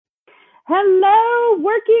Hello,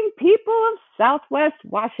 working people of Southwest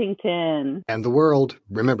Washington. And the world.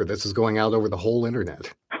 Remember, this is going out over the whole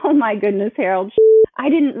internet. Oh my goodness, Harold. I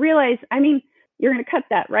didn't realize. You're going to cut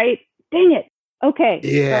that, right? Dang it. Okay.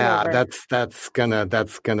 Yeah, that's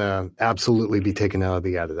gonna absolutely be taken out of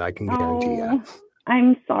the edit. I can guarantee you.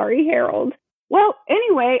 I'm sorry, Harold. Well,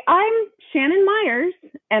 anyway, I'm Shannon Myers,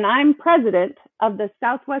 and I'm president of the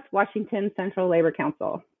Southwest Washington Central Labor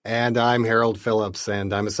Council. And I'm Harold Phillips,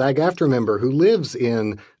 and I'm a SAG-AFTRA member who lives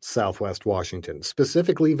in Southwest Washington,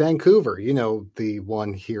 specifically Vancouver. You know, the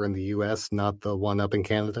one here in the U.S., not the one up in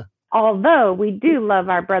Canada. Although we do love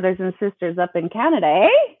our brothers and sisters up in Canada, eh?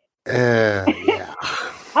 Yeah.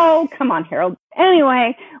 Oh, come on, Harold.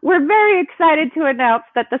 Anyway, we're very excited to announce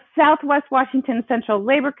that the Southwest Washington Central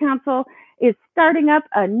Labor Council is starting up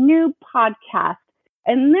a new podcast.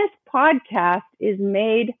 And this podcast is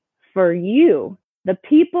made for you, the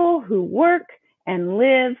people who work and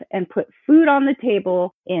live and put food on the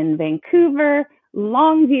table in Vancouver,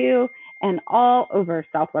 Longview, and all over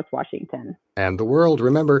Southwest Washington. And the world,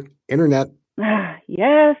 remember, internet.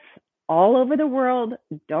 Yes, all over the world.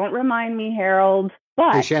 Don't remind me, Harold.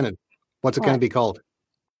 But hey, Shannon, what's it going to be called?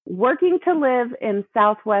 Working to Live in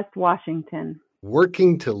Southwest Washington.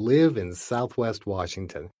 Working to Live in Southwest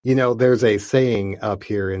Washington. You know, there's a saying up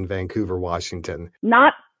here in Vancouver, Washington.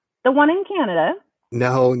 Not the one in Canada.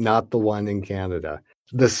 No, not the one in Canada.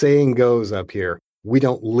 The saying goes up here, we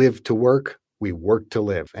don't live to work, we work to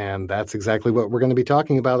live. And that's exactly what we're going to be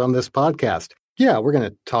talking about on this podcast. Yeah, we're going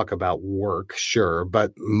to talk about work, sure,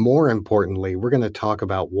 but more importantly, we're going to talk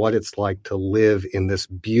about what it's like to live in this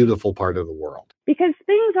beautiful part of the world. Because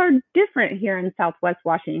things are different here in Southwest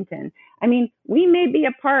Washington. We may be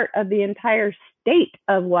a part of the entire state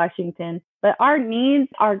of Washington, but our needs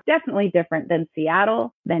are definitely different than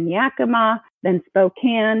Seattle, than Yakima, than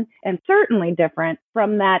Spokane, and certainly different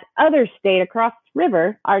from that other state across the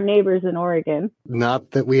river, our neighbors in Oregon.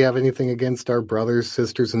 Not that we have anything against our brothers,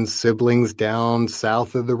 sisters, and siblings down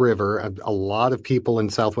south of the river. A lot of people in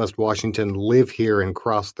Southwest Washington live here and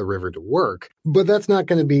cross the river to work, but that's not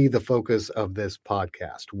going to be the focus of this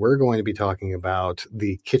podcast. We're going to be talking about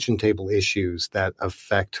the kitchen table issues that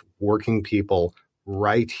affect working people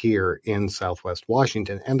right here in Southwest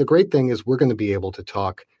Washington. And the great thing is we're going to be able to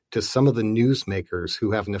talk to some of the newsmakers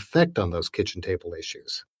who have an effect on those kitchen table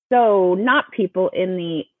issues. So not people in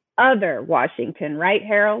the other Washington, right,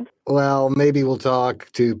 Harold? Well, maybe we'll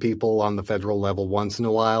talk to people on the federal level once in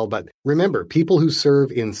a while. But remember, people who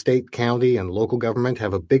serve in state, county, and local government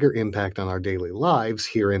have a bigger impact on our daily lives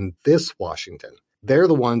here in this Washington. They're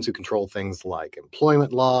the ones who control things like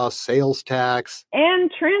employment law, sales tax,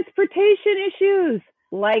 and transportation issues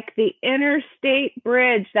like the interstate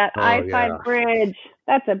bridge, that I-5 bridge.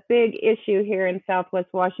 That's a big issue here in Southwest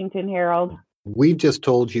Washington, Harold. We've just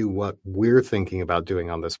told you what we're thinking about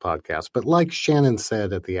doing on this podcast. But like Shannon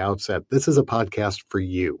said at the outset, this is a podcast for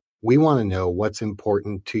you. We want to know what's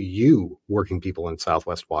important to you, working people in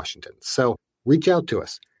Southwest Washington. So reach out to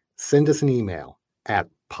us. Send us an email at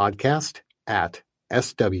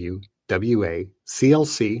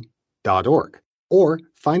podcast@swwaclc.org or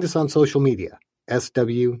find us on social media,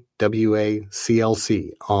 SWWACLC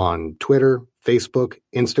on Twitter, Facebook,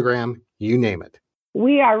 Instagram, you name it.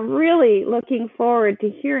 We are really looking forward to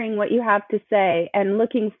hearing what you have to say and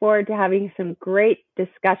looking forward to having some great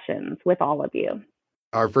discussions with all of you.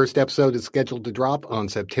 Our first episode is scheduled to drop on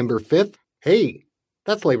September 5th. Hey,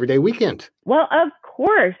 that's Labor Day weekend. Well, of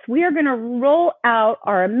course, we are going to roll out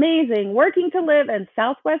our amazing Working to Live in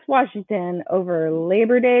Southwest Washington over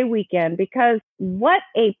Labor Day weekend, because what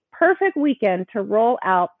a perfect weekend to roll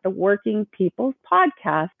out the Working People's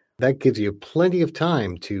Podcast. That gives you plenty of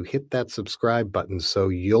time to hit that subscribe button so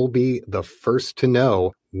you'll be the first to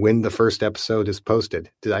know when the first episode is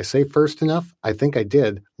posted. Did I say first enough? I think I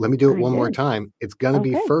did. Let me do it one more time. It's going to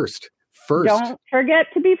be first. First. Don't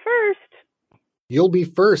forget to be first. You'll be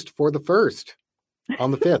first for the first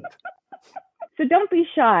on the 5th. So don't be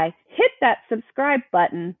shy. Hit that subscribe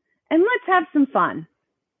button and let's have some fun.